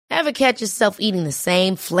Ever catch yourself eating the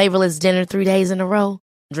same flavorless dinner 3 days in a row?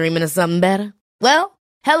 Dreaming of something better? Well,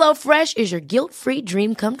 HelloFresh is your guilt-free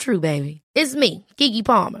dream come true, baby. It's me, Keke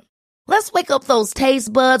Palmer. Let's wake up those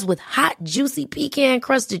taste buds with hot, juicy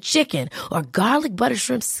pecan-crusted chicken or garlic butter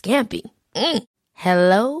shrimp scampi.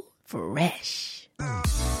 Hello Fresh.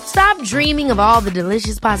 Stop dreaming of all the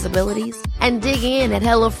delicious possibilities and dig in at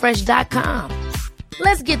HelloFresh.com.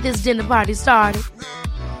 Let's get this dinner party started.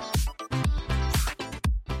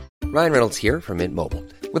 Ryan Reynolds here from Mint Mobile.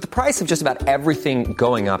 With the price of just about everything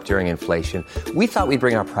going up during inflation, we thought we'd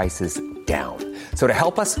bring our prices down. So to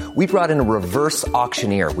help us, we brought in a reverse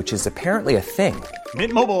auctioneer, which is apparently a thing.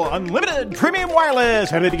 Mint Mobile Unlimited Premium Wireless.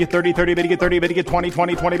 How to get 30, 30, how to get 30, how to get 20,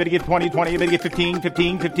 20, 20, how to get 20, 20, how to get 15,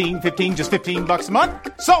 15, 15, 15, just $15 a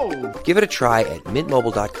month? Sold! Give it a try at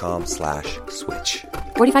mintmobile.com/switch.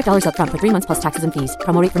 $45 up front for 3 months plus taxes and fees.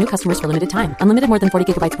 Promo rate for new customers for limited time. Unlimited more than 40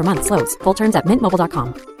 gigabytes per month. Slows full terms at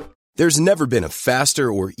mintmobile.com. There's never been a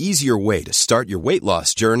faster or easier way to start your weight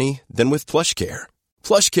loss journey than with PlushCare.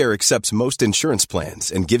 PlushCare accepts most insurance plans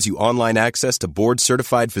and gives you online access to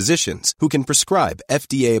board-certified physicians who can prescribe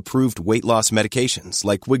FDA-approved weight loss medications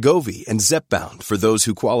like Wegovy and Zepbound for those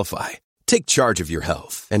who qualify. Take charge of your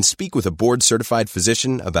health and speak with a board-certified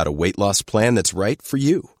physician about a weight loss plan that's right for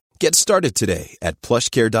you. Get started today at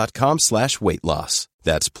plushcare.com/weight loss.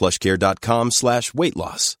 That's plushcare.com/weight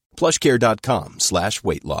loss.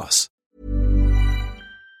 plushcare.com/weight loss.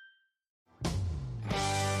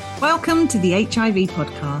 Welcome to the HIV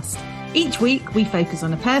podcast. Each week we focus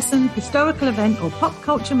on a person, historical event or pop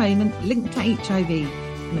culture moment linked to HIV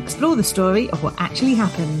and explore the story of what actually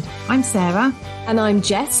happened. I'm Sarah. And I'm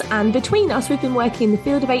Jess, and between us we've been working in the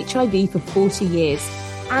field of HIV for 40 years.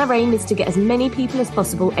 Our aim is to get as many people as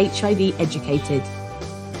possible HIV educated.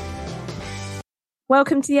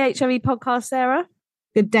 Welcome to the HIV podcast, Sarah.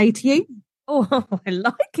 Good day to you. Oh, I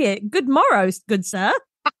like it. Good morrow, good sir.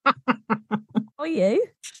 How are you?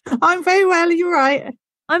 I'm very well. Are you all right?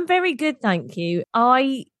 I'm very good, thank you.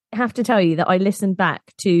 I have to tell you that I listened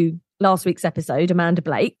back to last week's episode, Amanda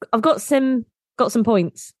Blake. I've got some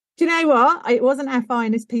points. Do you know what? It wasn't our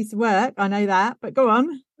finest piece of work. I know that, but go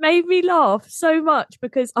on. Made me laugh so much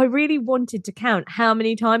because I really wanted to count how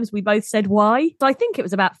many times we both said why. So I think it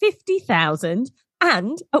was about 50,000.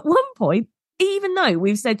 And at one point, even though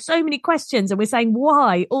we've said so many questions and we're saying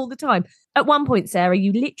why all the time, at one point, Sarah,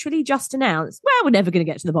 you literally just announced, well, we're never going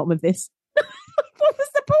to get to the bottom of this. What was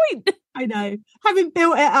the point? I know. Having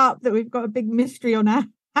built it up that we've got a big mystery on our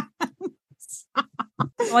hands.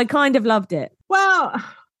 I kind of loved it. Well,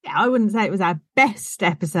 yeah, I wouldn't say it was our best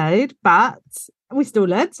episode, but we still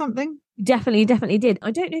learned something. Definitely did.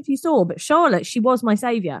 I don't know if you saw, but Charlotte, she was my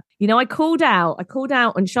saviour. You know, I called out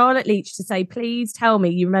on Charlotte Leach to say, please tell me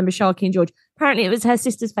you remember Sharky and George. Apparently it was her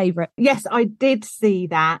sister's favourite. Yes, I did see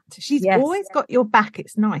that. She's always got your back.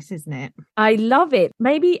 It's nice, isn't it? I love it.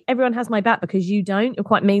 Maybe everyone has my back because you don't. You're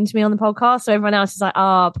quite mean to me on the podcast. So everyone else is like,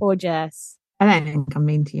 poor Jess. I don't think I'm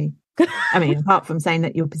mean to you. I mean, apart from saying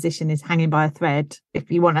that your position is hanging by a thread,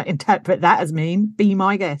 if you want to interpret that as mean, be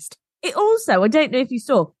my guest. It also, I don't know if you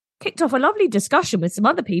saw, kicked off a lovely discussion with some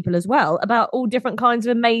other people as well about all different kinds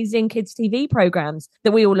of amazing kids TV programs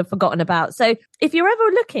that we all have forgotten about. So if you're ever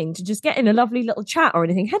looking to just get in a lovely little chat or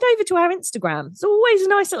anything, head over to our Instagram. It's always a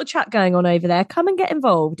nice little chat going on over there. Come and get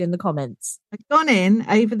involved in the comments. I've gone in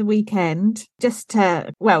over the weekend just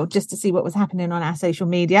to see what was happening on our social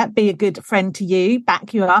media, be a good friend to you,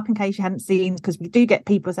 back you up in case you hadn't seen, because we do get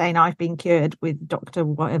people saying I've been cured with Dr.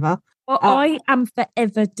 whatever. Well, I am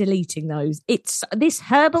forever deleting those. It's this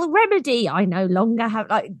herbal remedy. I no longer have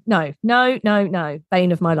no.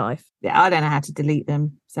 Bane of my life. Yeah, I don't know how to delete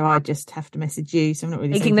them. So I just have to message you. So I'm not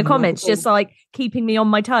really making the comments, just like keeping me on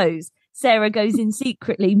my toes. Sarah goes in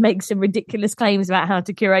secretly, makes some ridiculous claims about how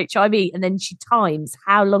to cure HIV, and then she times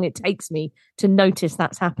how long it takes me to notice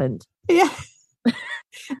that's happened. Yeah.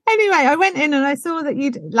 Anyway, I went in and I saw that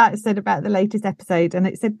you'd said about the latest episode, and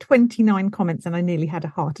it said 29 comments, and I nearly had a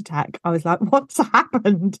heart attack. I was like, what's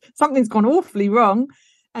happened? Something's gone awfully wrong.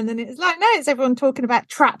 And then it's like, no, it's everyone talking about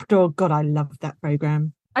Trapdoor. God, I loved that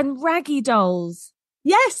programme. And Raggy Dolls.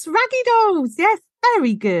 Yes, Raggy Dolls. Yes,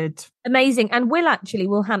 very good. Amazing. And Will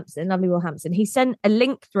Hampson, lovely Will Hampson, he sent a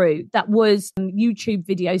link through that was YouTube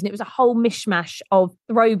videos, and it was a whole mishmash of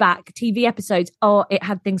throwback TV episodes. Oh, it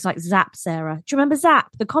had things like Zap, Sarah. Do you remember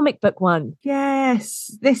Zap, the comic book one?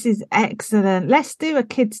 Yes, this is excellent. Let's do a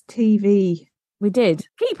kids' TV. We did.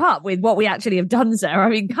 Keep up with what we actually have done, Sarah. I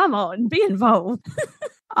mean, come on, be involved.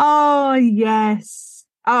 Oh, yes.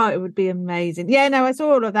 Oh, it would be amazing. Yeah, no, I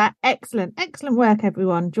saw all of that. Excellent work,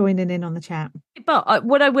 everyone joining in on the chat. But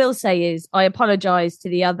what I will say is I apologise to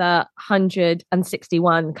the other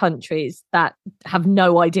 161 countries that have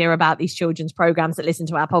no idea about these children's programmes that listen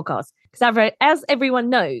to our podcast. Because as everyone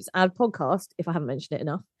knows, our podcast, if I haven't mentioned it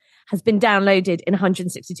enough, has been downloaded in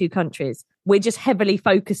 162 countries. We're just heavily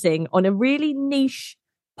focusing on a really niche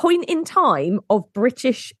point in time of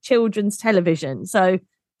British children's television. So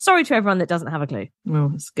sorry to everyone that doesn't have a clue. Well,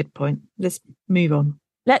 that's a good point. Let's move on.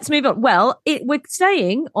 Let's move on. Well, we're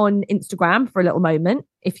staying on Instagram for a little moment,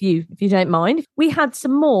 if you don't mind. We had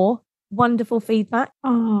some more wonderful feedback.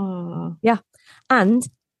 Oh, yeah. And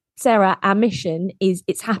Sarah, our mission is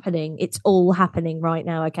it's happening. It's all happening right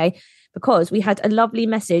now, okay? Because we had a lovely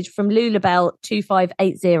message from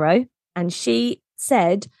Lulabelle2580, and she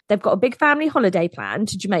said they've got a big family holiday plan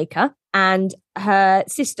to Jamaica, and her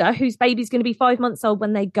sister, whose baby's going to be 5 months old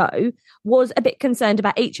when they go, was a bit concerned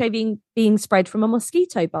about HIV being spread from a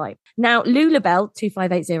mosquito bite. Now,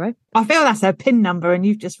 Lulabelle2580. I feel that's her PIN number and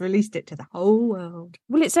you've just released it to the whole world.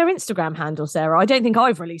 Well, it's her Instagram handle, Sarah. I don't think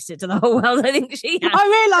I've released it to the whole world. I think she has.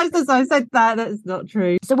 I realised as I said that's not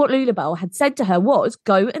true. So what Lulabelle had said to her was,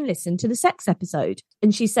 go and listen to the sex episode.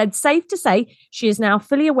 And she said, safe to say, she is now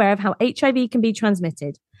fully aware of how HIV can be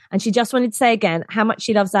transmitted. And she just wanted to say again how much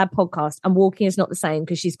she loves our podcast, and walking is not the same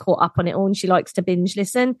because she's caught up on it all and she likes to binge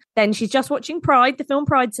listen. Then she's just watching Pride, the film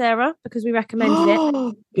Pride, Sarah, because we recommended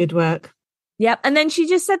it. Good work. Yep. And then she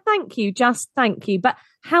just said, thank you, just thank you. But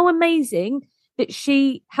how amazing that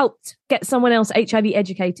she helped get someone else HIV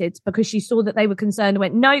educated because she saw that they were concerned and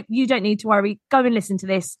went, no, you don't need to worry. Go and listen to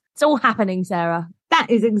this. It's all happening, Sarah. That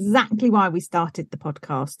is exactly why we started the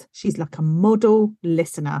podcast. She's like a model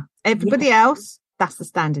listener. Everybody else, that's the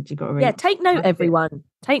standard you got to read. Yeah, take note, everyone.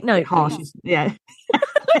 Take note. Harsh, yeah.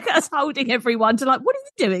 Look at us holding everyone to like, what are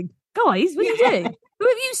you doing? Guys, what are you doing? Who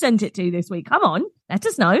have you sent it to this week? Come on, let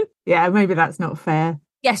us know. Yeah, maybe that's not fair.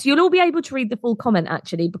 Yes, you'll all be able to read the full comment,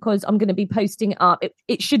 actually, because I'm going to be posting it up.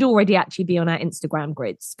 It should already actually be on our Instagram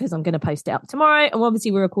grids because I'm going to post it up tomorrow. And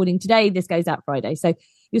obviously we're recording today. This goes out Friday. So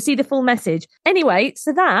you'll see the full message. Anyway,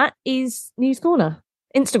 so that is News Corner.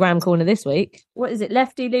 Instagram corner this week. What is it?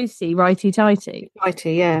 Lefty loosey, righty tighty.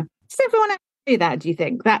 Righty, yeah. Does everyone do that, do you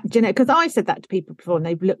think? That, because I said that to people before and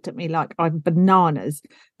they've looked at me like I'm bananas.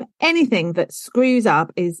 But anything that screws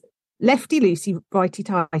up is lefty loosey, righty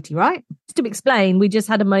tighty, right? Just to explain, we just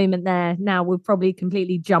had a moment there. Now we've probably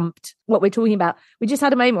completely jumped what we're talking about. We just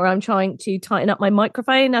had a moment where I'm trying to tighten up my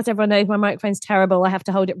microphone. As everyone knows, my microphone's terrible. I have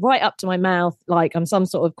to hold it right up to my mouth like I'm some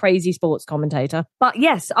sort of crazy sports commentator. But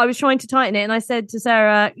yes, I was trying to tighten it and I said to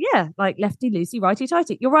Sarah, yeah, like lefty loosey, righty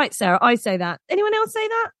tighty. You're right, Sarah. I say that. Anyone else say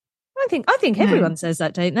that? I think everyone says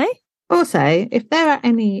that, don't they? Also, if there are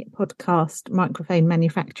any podcast microphone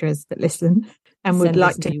manufacturers that listen and would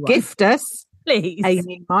like to gift us please a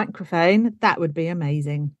new microphone, that would be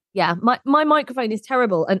amazing. Yeah, my microphone is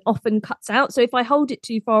terrible and often cuts out. So if I hold it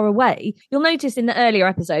too far away, you'll notice in the earlier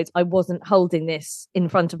episodes, I wasn't holding this in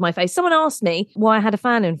front of my face. Someone asked me why I had a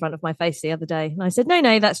fan in front of my face the other day. And I said,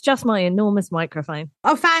 no, that's just my enormous microphone.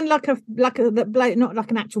 A fan like a not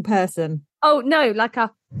like an actual person. Oh, no,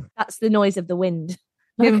 that's the noise of the wind.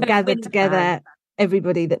 You haven't gathered together fan.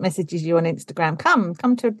 Everybody that messages you on Instagram.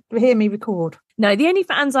 Come to hear me record. No, the only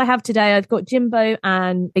fans I have today, I've got Jimbo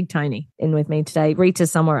and Big Tony in with me today.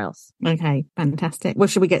 Rita's somewhere else. Okay, fantastic. Well,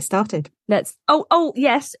 should we get started? Let's. Oh,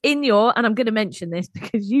 yes, and I'm going to mention this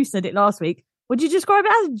because you said it last week. Would you describe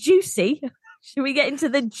it as juicy? Should we get into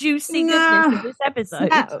the juicy goodness of this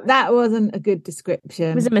episode? That wasn't a good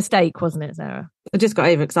description. It was a mistake, wasn't it, Sarah? I just got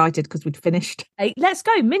overexcited because we'd finished. Hey, let's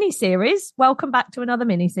go. Mini-series. Welcome back to another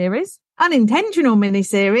mini-series. Unintentional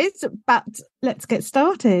mini-series, but let's get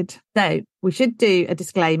started. So we should do a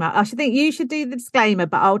disclaimer. I should think you should do the disclaimer,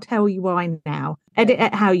 but I'll tell you why now. Edit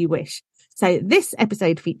it how you wish. So this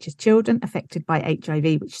episode features children affected by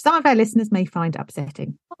HIV, which some of our listeners may find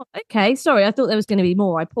upsetting. Oh, okay. Sorry, I thought there was going to be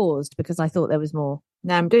more. I paused because I thought there was more.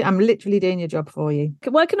 No, I'm literally doing your job for you.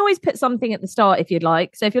 Well, I can always put something at the start if you'd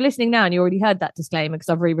like. So if you're listening now and you already heard that disclaimer because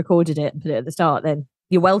I've re-recorded it and put it at the start, then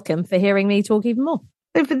you're welcome for hearing me talk even more.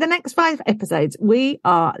 So for the next 5 episodes, we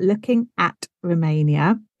are looking at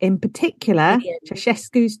Romania, in particular,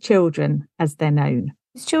 Ceausescu's children, as they're known.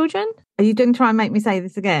 His children? Are you going to try and make me say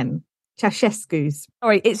this again? Ceausescu's.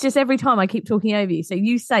 Sorry, it's just every time I keep talking over you. So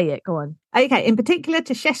you say it. Go on. Okay, in particular,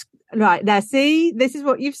 Ceausescu. Right, now see, this is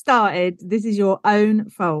what you've started. This is your own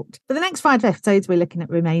fault. For the next 5 episodes, we're looking at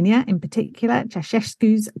Romania, in particular,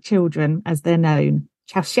 Ceausescu's children, as they're known.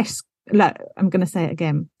 Ceausescu. Look, I'm going to say it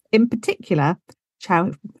again. In particular,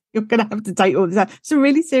 you're going to have to take all this out. It's a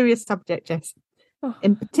really serious subject, Jess.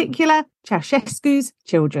 in particular Ceausescu's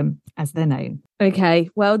children, as they're known. Okay,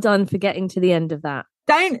 well done for getting to the end of that.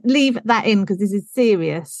 Don't leave that in because this is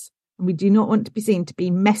serious. We do not want to be seen to be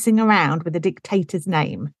messing around with a dictator's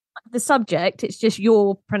name. The subject, it's just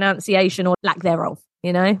your pronunciation or lack thereof,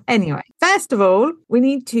 you know? Anyway, first of all, we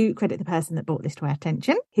need to credit the person that brought this to our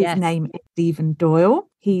attention. His name is Stephen Doyle.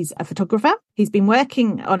 He's a photographer. He's been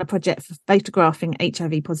working on a project for photographing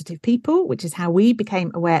HIV positive people, which is how we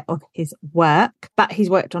became aware of his work. But he's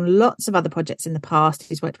worked on lots of other projects in the past.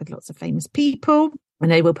 He's worked with lots of famous people. I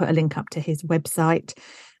know we'll put a link up to his website.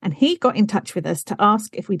 And he got in touch with us to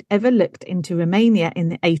ask if we'd ever looked into Romania in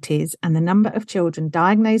the 80s and the number of children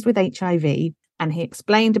diagnosed with HIV. And he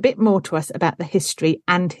explained a bit more to us about the history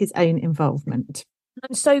and his own involvement.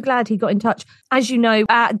 I'm so glad he got in touch. As you know,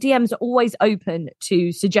 our DMs are always open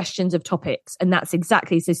to suggestions of topics. And that's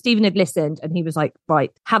exactly. So Stephen had listened and he was like, right,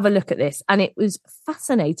 have a look at this. And it was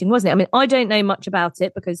fascinating, wasn't it? I mean, I don't know much about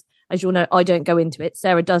it because, as you'll know, I don't go into it.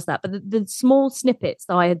 Sarah does that. But the small snippets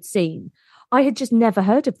that I had seen, I had just never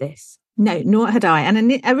heard of this. No, nor had I.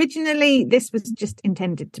 And originally, this was just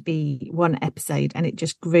intended to be one episode, and it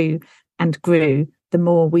just grew and grew the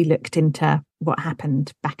more we looked into what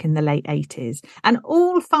happened back in the late 80s. And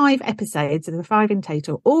all 5 episodes, there were 5 in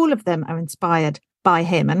total, all of them are inspired by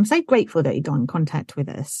him. And I'm so grateful that he got in contact with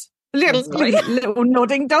us. Little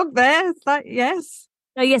nodding dog there. It's like, yes.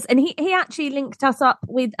 Oh, yes. And he actually linked us up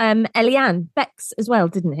with Eliane Bex as well,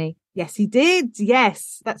 didn't he? Yes, he did.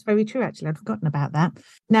 Yes, that's very true, actually. I'd forgotten about that.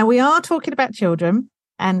 Now, we are talking about children.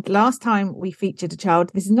 And last time we featured a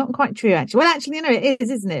child, this is not quite true, actually. Well, actually, you know, it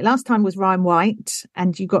is, isn't it? Last time was Ryan White,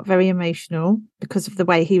 and you got very emotional because of the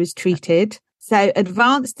way he was treated. So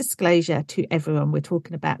advanced disclosure to everyone. We're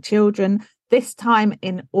talking about children, this time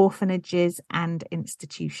in orphanages and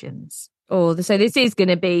institutions. Oh, so this is going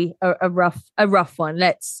to be a rough one.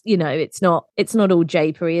 Let's, you know, it's not all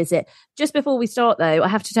japery, is it? Just before we start, though, I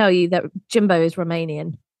have to tell you that Jimbo is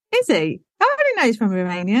Romanian. Is he? I already know he's from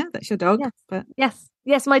Romania. That's your dog. Yes. But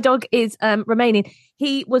Yes, my dog is Romanian.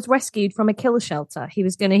 He was rescued from a kill shelter. He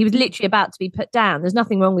was literally about to be put down. There's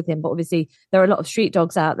nothing wrong with him, but obviously there are a lot of street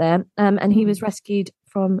dogs out there. And he was rescued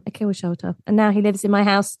from a kill shelter. And now he lives in my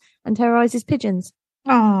house and terrorizes pigeons.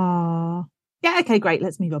 Oh. Yeah, okay, great.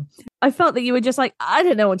 Let's move on. I felt that you were just like, I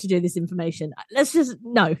don't know what to do with this information. Let's just,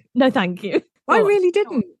 no, thank you. I really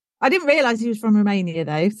didn't. I didn't realise he was from Romania,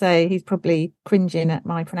 though. So he's probably cringing at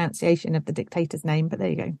my pronunciation of the dictator's name. But there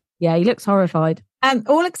you go. Yeah, he looks horrified.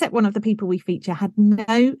 All except one of the people we feature had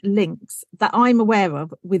no links that I'm aware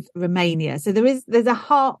of with Romania. So there's a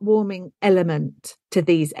heartwarming element to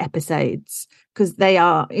these episodes because they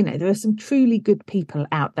are, you know, there are some truly good people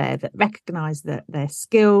out there that recognise that their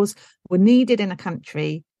skills were needed in a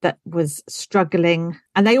country that was struggling,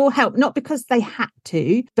 and they all helped, not because they had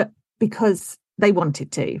to, but because they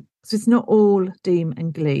wanted to. So it's not all doom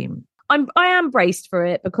and gloom. I am braced for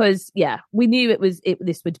it because, yeah, we knew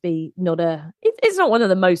this would be it's not one of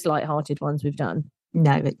the most lighthearted ones we've done.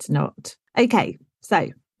 No, it's not. Okay, so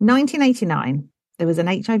 1989, there was an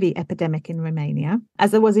HIV epidemic in Romania,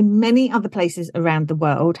 as there was in many other places around the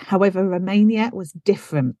world. However, Romania was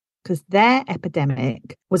different because their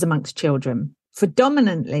epidemic was amongst children,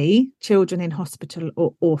 predominantly children in hospital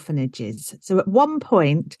or orphanages. So at one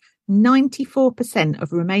point, 94%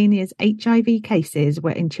 of Romania's HIV cases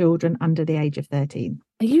were in children under the age of 13.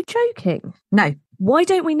 Are you joking? No. Why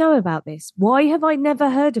don't we know about this? Why have I never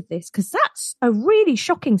heard of this? Because that's a really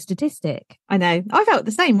shocking statistic. I know. I felt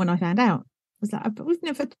the same when I found out. I was like, we've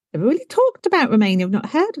never really talked about Romania. I've not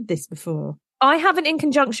heard of this before. I haven't in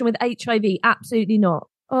conjunction with HIV. Absolutely not.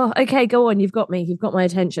 Oh, okay, go on. You've got me. You've got my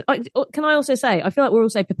attention. Can I also say, I feel like we're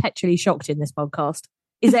also perpetually shocked in this podcast.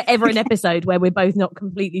 Is there ever an episode where we're both not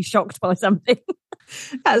completely shocked by something?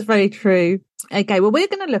 That's very true. Okay, well, we're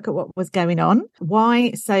going to look at what was going on,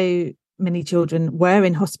 why so many children were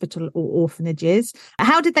in hospital or orphanages,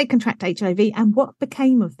 how did they contract HIV, and what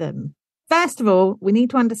became of them. First of all, we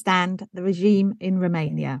need to understand the regime in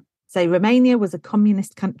Romania. So Romania was a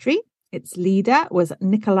communist country. Its leader was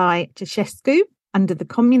Nicolae Ceausescu. Under the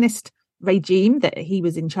communist regime that he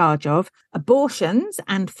was in charge of, abortions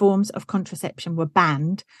and forms of contraception were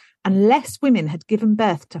banned unless women had given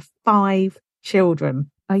birth to 5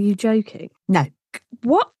 children. Are you joking? No.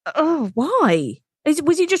 What? Oh, why?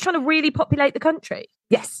 Was he just trying to really populate the country?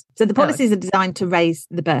 Yes. So the policies are designed to raise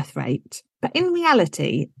the birth rate. But in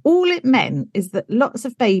reality, all it meant is that lots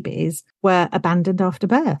of babies were abandoned after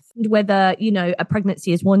birth. Whether, you know, a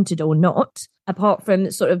pregnancy is wanted or not, apart from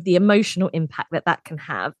sort of the emotional impact that can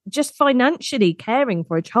have, just financially caring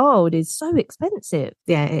for a child is so expensive.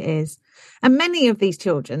 Yeah, it is. And many of these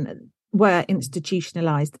children, were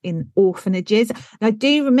institutionalized in orphanages. And I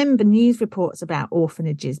do remember news reports about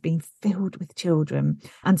orphanages being filled with children,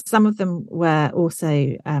 and some of them were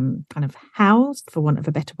also kind of housed, for want of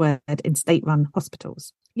a better word, in state-run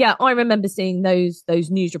hospitals. Yeah, I remember seeing those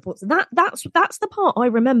news reports. That's the part I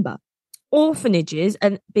remember. Orphanages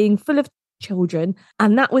and being full of children,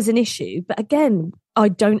 and that was an issue. But again, I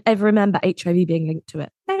don't ever remember HIV being linked to it.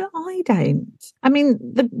 No, I don't. I mean,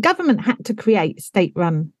 the government had to create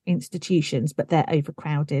state-run institutions, but they're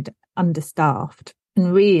overcrowded, understaffed,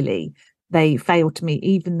 and really they failed to meet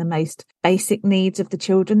even the most basic needs of the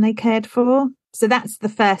children they cared for. So that's the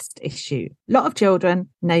first issue. A lot of children,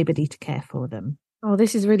 nobody to care for them. Oh,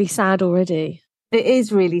 this is really sad already. It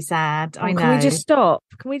is really sad. I know. Can we just stop?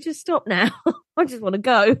 Can we just stop now? I just want to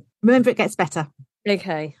go. Remember, it gets better.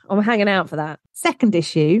 Okay, I'm hanging out for that. Second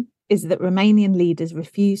issue is that Romanian leaders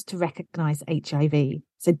refused to recognise HIV.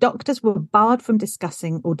 So doctors were barred from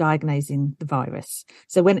discussing or diagnosing the virus.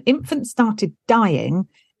 So when infants started dying,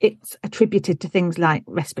 it's attributed to things like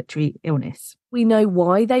respiratory illness. We know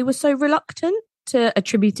why they were so reluctant to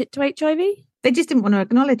attribute it to HIV. They just didn't want to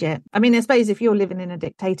acknowledge it. I mean, I suppose if you're living in a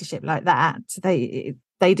dictatorship like that, they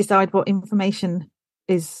decide what information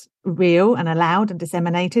is real and allowed and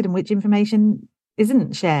disseminated and which information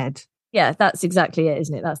isn't shared. Yeah, that's exactly it,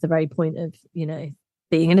 isn't it? That's the very point of,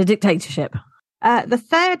 being in a dictatorship. The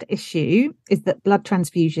third issue is that blood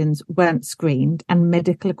transfusions weren't screened and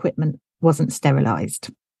medical equipment wasn't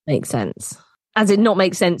sterilised. Makes sense. As in, not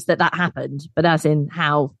make sense that happened, but as in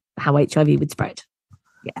how HIV would spread.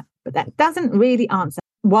 Yeah, but that doesn't really answer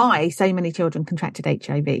why so many children contracted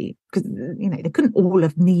HIV, because, they couldn't all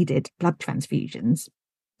have needed blood transfusions.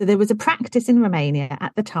 So there was a practice in Romania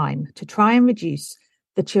at the time to try and reduce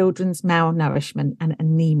the children's malnourishment and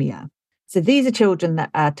anemia. So these are children that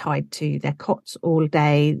are tied to their cots all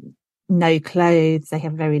day, no clothes, they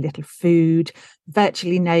have very little food,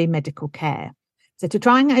 virtually no medical care. So to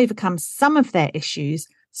try and overcome some of their issues,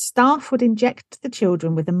 staff would inject the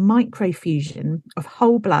children with a microfusion of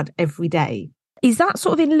whole blood every day. Is that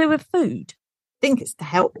sort of in lieu of food? I think it's to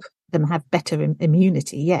help them have better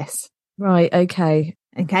immunity, yes. Right, okay.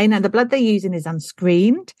 Okay, now the blood they're using is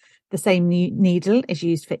unscreened. The same needle is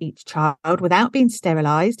used for each child without being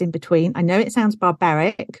sterilised in between. I know it sounds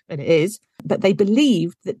barbaric, but it is. But they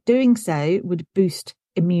believed that doing so would boost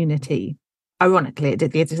immunity. Ironically, it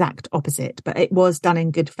did the exact opposite, but it was done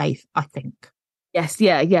in good faith, I think. Yes,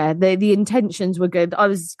 yeah. The intentions were good. I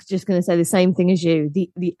was just going to say the same thing as you.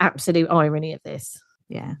 The absolute irony of this.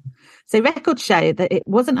 Yeah. So records show that it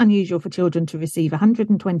wasn't unusual for children to receive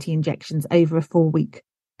 120 injections over a 4-week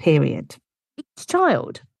period. Each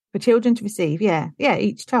child? For children to receive, yeah,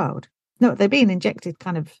 each child. No, they're being injected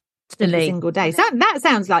kind of every single day. So that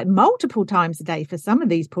sounds like multiple times a day for some of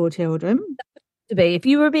these poor children. To be, if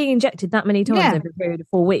you were being injected that many times over a period of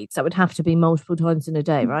 4 weeks, that would have to be multiple times in a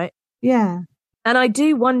day, right? Yeah. And I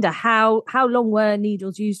do wonder how long were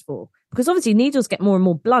needles used for? Because obviously needles get more and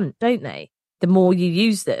more blunt, don't they? The more you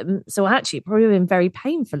use them. So actually, it probably been very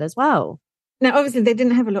painful as well. Now, obviously, they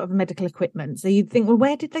didn't have a lot of medical equipment. So you'd think, well,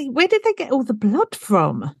 where did they get all the blood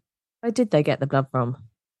from? Where did they get the blood from?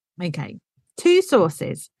 Okay. 2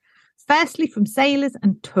 sources. Firstly, from sailors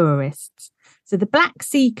and tourists. So the Black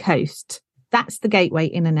Sea coast, that's the gateway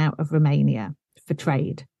in and out of Romania for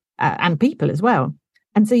trade and people as well.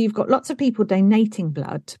 And so you've got lots of people donating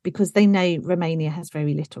blood because they know Romania has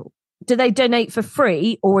very little. Do they donate for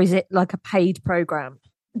free or is it like a paid program?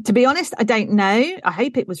 To be honest, I don't know. I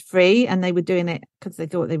hope it was free and they were doing it because they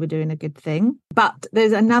thought they were doing a good thing. But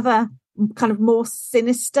there's another kind of more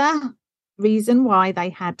sinister reason why they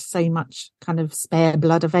had so much kind of spare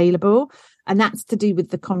blood available. And that's to do with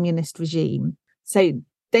the communist regime. So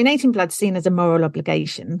donating blood's seen as a moral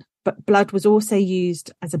obligation, but blood was also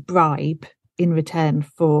used as a bribe in return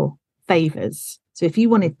for favours. So if you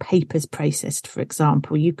wanted papers processed, for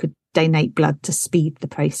example, you could donate blood to speed the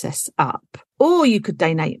process up. Or you could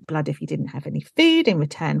donate blood if you didn't have any food in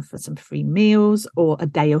return for some free meals or a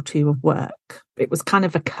day or two of work. It was kind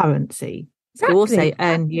of a currency. Exactly. To also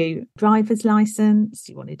earn you driver's license,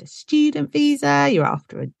 you wanted a student visa, you're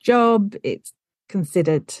after a job. It's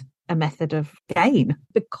considered a method of gain.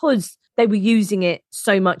 Because they were using it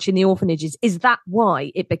so much in the orphanages, is that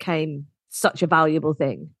why it became such a valuable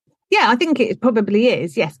thing? Yeah, I think it probably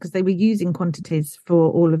is, yes, because they were using quantities for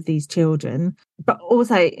all of these children. But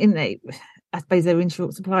also, I suppose they were in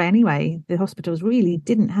short supply anyway. The hospitals really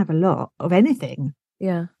didn't have a lot of anything.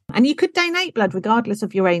 Yeah. And you could donate blood regardless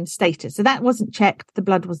of your own status. So that wasn't checked. The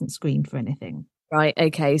blood wasn't screened for anything. Right,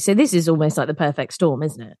 okay. So this is almost like the perfect storm,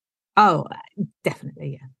 isn't it? Oh,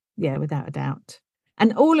 definitely, yeah. Yeah, without a doubt.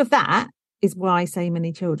 And all of that is why so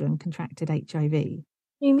many children contracted HIV. I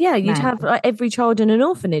mean, yeah, you'd have like, every child in an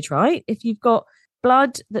orphanage, right? If you've got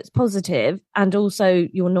blood that's positive and also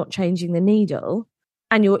you're not changing the needle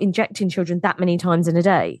and you're injecting children that many times in a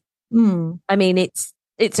day. I mean,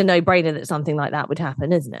 it's a no-brainer that something like that would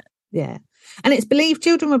happen, isn't it? Yeah. And it's believed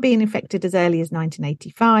children were being infected as early as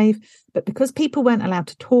 1985, but because people weren't allowed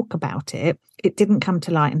to talk about it, it didn't come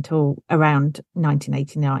to light until around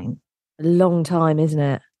 1989. A long time, isn't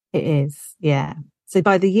it? It is, yeah. So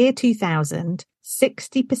by the year 2000,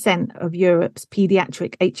 60% of Europe's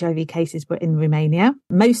paediatric HIV cases were in Romania,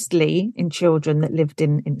 mostly in children that lived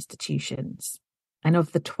in institutions. And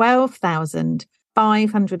of the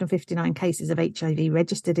 12,559 cases of HIV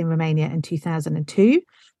registered in Romania in 2002,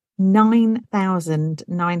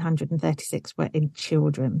 9,936 were in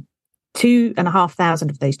children.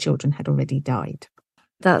 2,500 of those children had already died.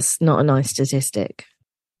 That's not a nice statistic.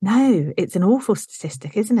 No, it's an awful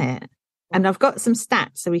statistic, isn't it? And I've got some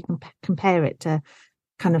stats so we can compare it to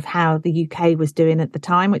kind of how the UK was doing at the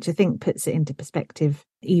time, which I think puts it into perspective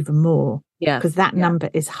even more. Yeah. Because that number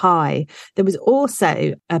is high. There was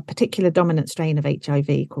also a particular dominant strain of HIV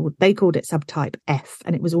they called it subtype F,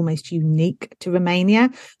 and it was almost unique to Romania.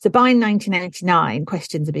 So by 1989,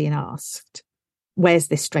 questions are being asked. Where's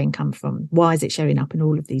this strain come from? Why is it showing up in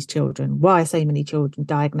all of these children? Why are so many children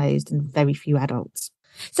diagnosed and very few adults?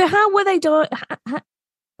 So how were they all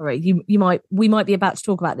right, we might be about to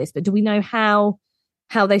talk about this, but do we know how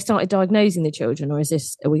they started diagnosing the children, or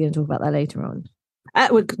are we going to talk about that later on?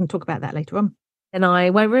 We're going to talk about that later on. And I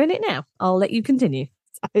won't ruin it now. I'll let you continue.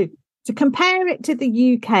 So to compare it to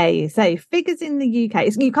the UK, so figures in the UK,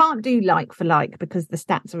 you can't do like for like because the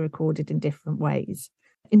stats are recorded in different ways.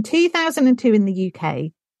 In 2002 in the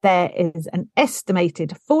UK, there is an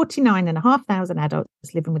estimated 49,500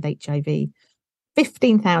 adults living with HIV,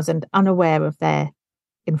 15,000 unaware of their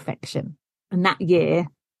infection. And that year,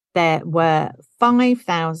 there were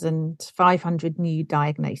 5,500 new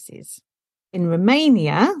diagnoses. In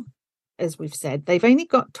Romania, as we've said, they've only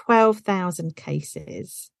got 12,000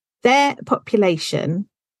 cases. Their population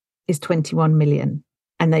is 21 million,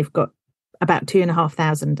 and they've got about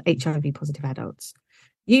 2,500 HIV positive adults.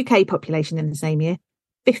 UK population in the same year,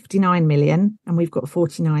 59 million, and we've got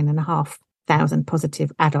 49,500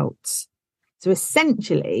 positive adults. So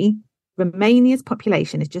essentially, Romania's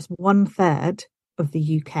population is just 1/3 of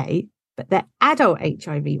the UK, but their adult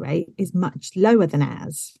HIV rate is much lower than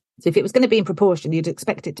ours. So if it was going to be in proportion, you'd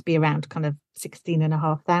expect it to be around kind of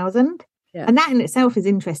 16,500. Yeah. And that in itself is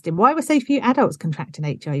interesting. Why were so few adults contracting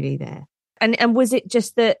HIV there? And was it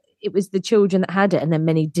just that it was the children that had it and then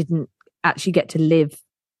many didn't actually get to live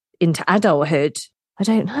into adulthood? I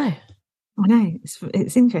don't know. I know.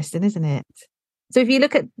 It's interesting, isn't it? So if you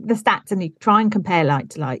look at the stats and you try and compare like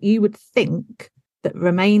to like, you would think that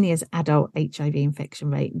Romania's adult HIV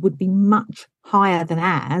infection rate would be much higher than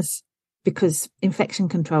ours because infection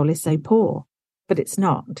control is so poor, but it's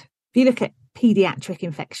not. If you look at paediatric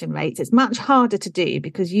infection rates, it's much harder to do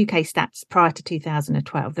because UK stats prior to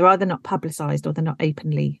 2012, they're either not publicised or they're not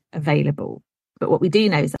openly available. But what we do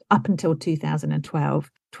know is that up until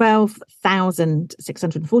 2012,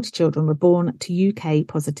 12,640 children were born to UK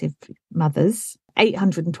positive mothers.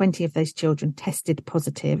 820 of those children tested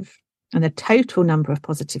positive, and the total number of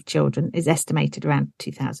positive children is estimated around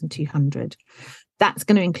 2,200. That's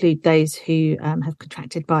going to include those who have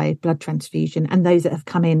contracted by blood transfusion and those that have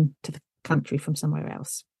come in to the country from somewhere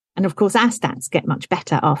else. And of course, our stats get much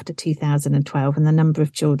better after 2012, and the number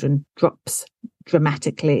of children drops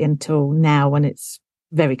dramatically until now when it's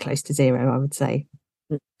very close to zero, I would say.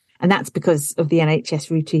 And that's because of the NHS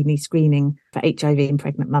routinely screening for HIV in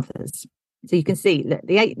pregnant mothers. So you can see that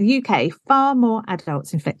the UK, far more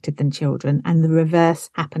adults infected than children, and the reverse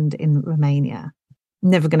happened in Romania.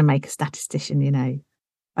 Never going to make a statistician, you know.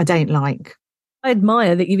 I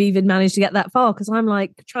admire that you've even managed to get that far, because I'm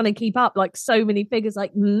like trying to keep up like so many figures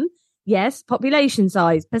like, yes, population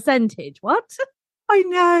size, percentage, what? I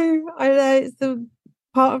know. It's the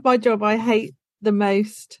part of my job I hate the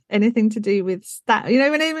most, anything to do with stat. You know,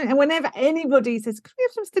 whenever anybody says, "Can we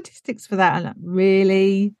have some statistics for that?" I'm like,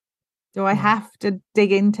 really? Do I have to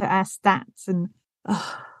dig into our stats? And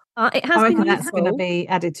it has I reckon been that's going to be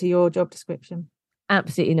added to your job description.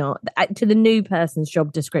 Absolutely not. To the new person's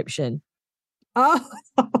job description. Oh,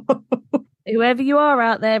 whoever you are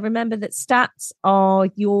out there, remember that stats are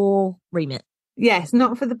your remit. Yes,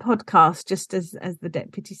 not for the podcast, just as the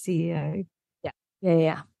deputy CEO.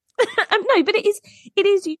 Yeah. No, but it is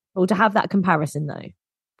useful to have that comparison though,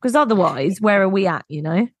 because otherwise, where are we at? You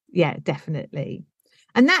know? Yeah, definitely.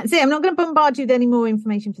 And that's it. I'm not going to bombard you with any more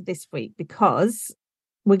information for this week because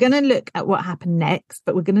we're going to look at what happened next,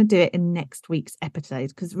 but we're going to do it in next week's episode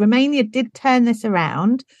because Romania did turn this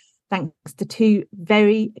around thanks to 2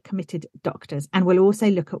 very committed doctors. And we'll also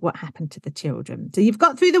look at what happened to the children. So you've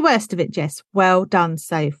got through the worst of it, Jess. Well done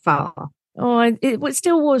so far. Oh, it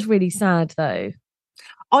still was really sad, though.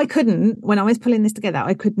 I couldn't, when I was pulling this together,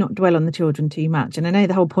 I could not dwell on the children too much. And I know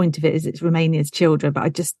the whole point of it is it's Romania's children, but I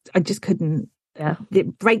just couldn't. Yeah.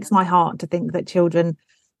 It breaks my heart to think that children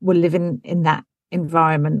will live in that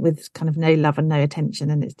environment with kind of no love and no attention.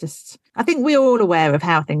 And it's just, I think we're all aware of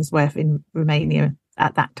how things were in Romania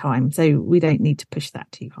at that time. So we don't need to push that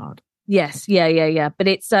too hard. Yes. Yeah. But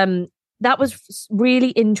it's, that was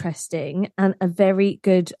really interesting and a very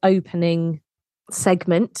good opening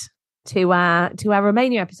segment to our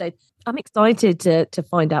Romania episode. I'm excited to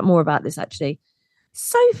find out more about this, actually.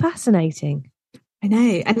 So fascinating. I know.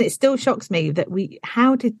 And it still shocks me that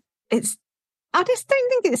I just don't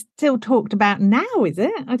think it's still talked about now, is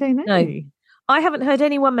it? I don't know. No, I haven't heard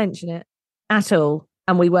anyone mention it at all.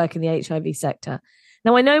 And we work in the HIV sector.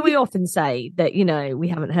 Now, I know we often say that, we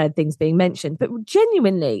haven't heard things being mentioned, but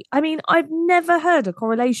genuinely, I mean, I've never heard a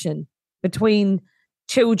correlation between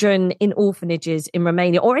children in orphanages in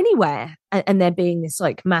Romania or anywhere and there being this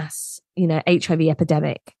like mass, HIV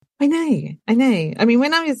epidemic. I know. I mean,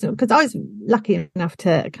 because I was lucky enough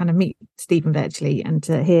to kind of meet Stephen virtually and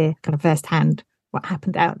to hear kind of firsthand what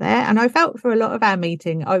happened out there. And I felt for a lot of our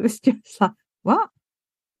meeting, I was just like, what?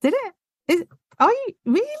 Did it? Are you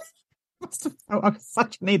really? I must have felt I was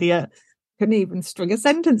such an idiot. Couldn't even string a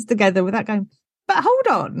sentence together without going, but hold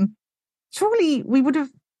on. Surely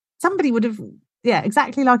somebody would have,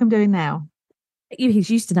 exactly like I'm doing now.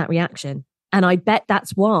 He's used to that reaction. And I bet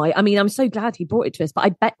that's why. I mean, I'm so glad he brought it to us, but I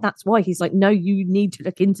bet that's why he's like, no, you need to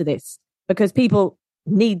look into this because people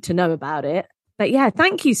need to know about it. But yeah,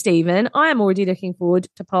 thank you, Stephen. I am already looking forward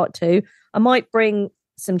to part 2. I might bring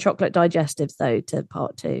some chocolate digestives, though, to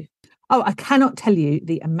part 2. Oh, I cannot tell you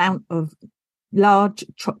the amount of large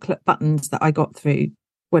chocolate buttons that I got through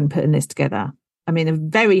when putting this together. I mean, a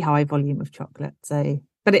very high volume of chocolate.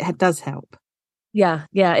 But it does help. Yeah,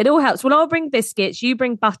 it all helps. Well, I'll bring biscuits, you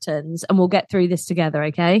bring buttons, and we'll get through this together,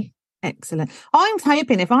 okay? Excellent. I'm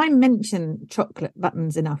hoping if I mention chocolate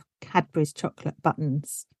buttons enough, Cadbury's chocolate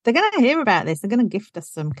buttons, they're going to hear about this. They're going to gift us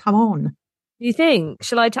some. Come on. You think?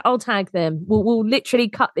 Shall I? I'll tag them. We'll literally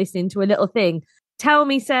cut this into a little thing. Tell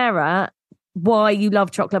me, Sarah, why you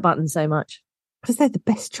love chocolate buttons so much. Because they're the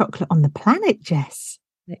best chocolate on the planet, Jess.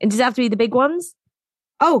 And does it have to be the big ones?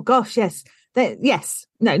 Oh, gosh, yes. Yes.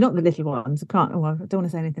 No, not the little ones. I don't want to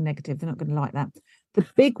say anything negative. They're not going to like that. The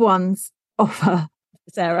big ones offer,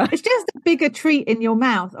 Sarah, it's just a bigger treat in your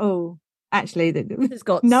mouth. Oh, actually, it's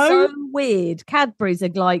got so weird. Cadbury's are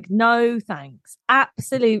like, no, thanks.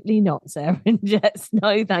 Absolutely not, Sarah and Jess.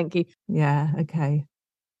 No, thank you. Yeah, okay.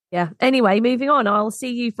 Yeah. Anyway, moving on. I'll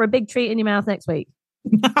see you for a big treat in your mouth next week.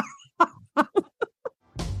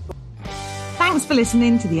 Thanks for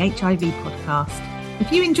listening to the HIV podcast.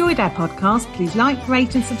 If you enjoyed our podcast, please like,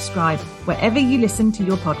 rate and subscribe wherever you listen to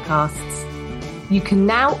your podcasts. You can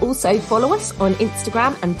now also follow us on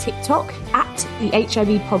Instagram and TikTok at the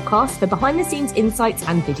HIV podcast for behind the scenes insights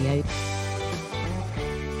and videos.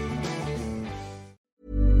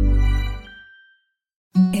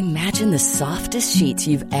 Imagine the softest sheets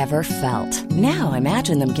you've ever felt. Now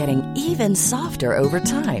imagine them getting even softer over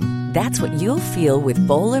time. That's what you'll feel with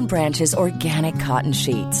Boll & Branch's organic cotton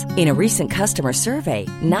sheets. In a recent customer survey,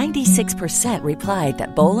 96% replied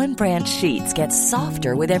that Boll & Branch sheets get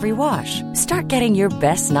softer with every wash. Start getting your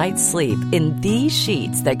best night's sleep in these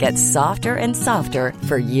sheets that get softer and softer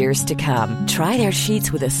for years to come. Try their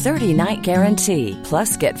sheets with a 30-night guarantee.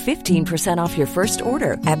 Plus, get 15% off your first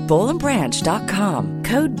order at bollandbranch.com.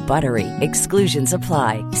 Code BUTTERY. Exclusions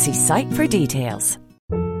apply. See site for details.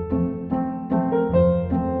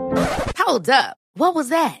 Hold up. What was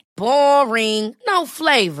that? Boring. No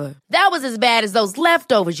flavor. That was as bad as those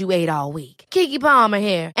leftovers you ate all week. Keke Palmer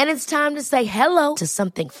here. And it's time to say hello to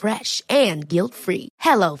something fresh and guilt-free.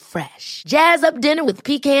 Hello Fresh. Jazz up dinner with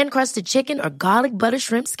pecan-crusted chicken or garlic butter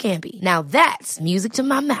shrimp scampi. Now that's music to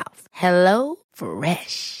my mouth. Hello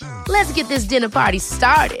Fresh. Let's get this dinner party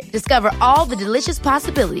started. Discover all the delicious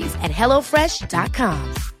possibilities at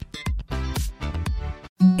HelloFresh.com.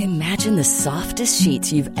 Imagine the softest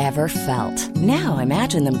sheets you've ever felt. Now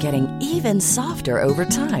imagine them getting even softer over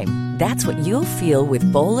time. That's what you'll feel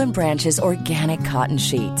with Boll & Branch's organic cotton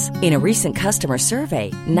sheets. In a recent customer survey,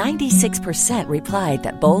 96% replied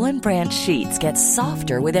that Boll & Branch sheets get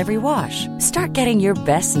softer with every wash. Start getting your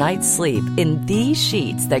best night's sleep in these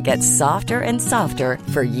sheets that get softer and softer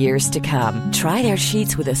for years to come. Try their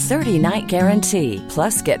sheets with a 30-night guarantee.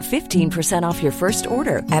 Plus, get 15% off your first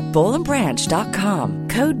order at bollandbranch.com.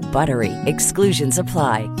 Code BUTTERY. Exclusions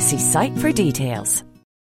apply. See site for details.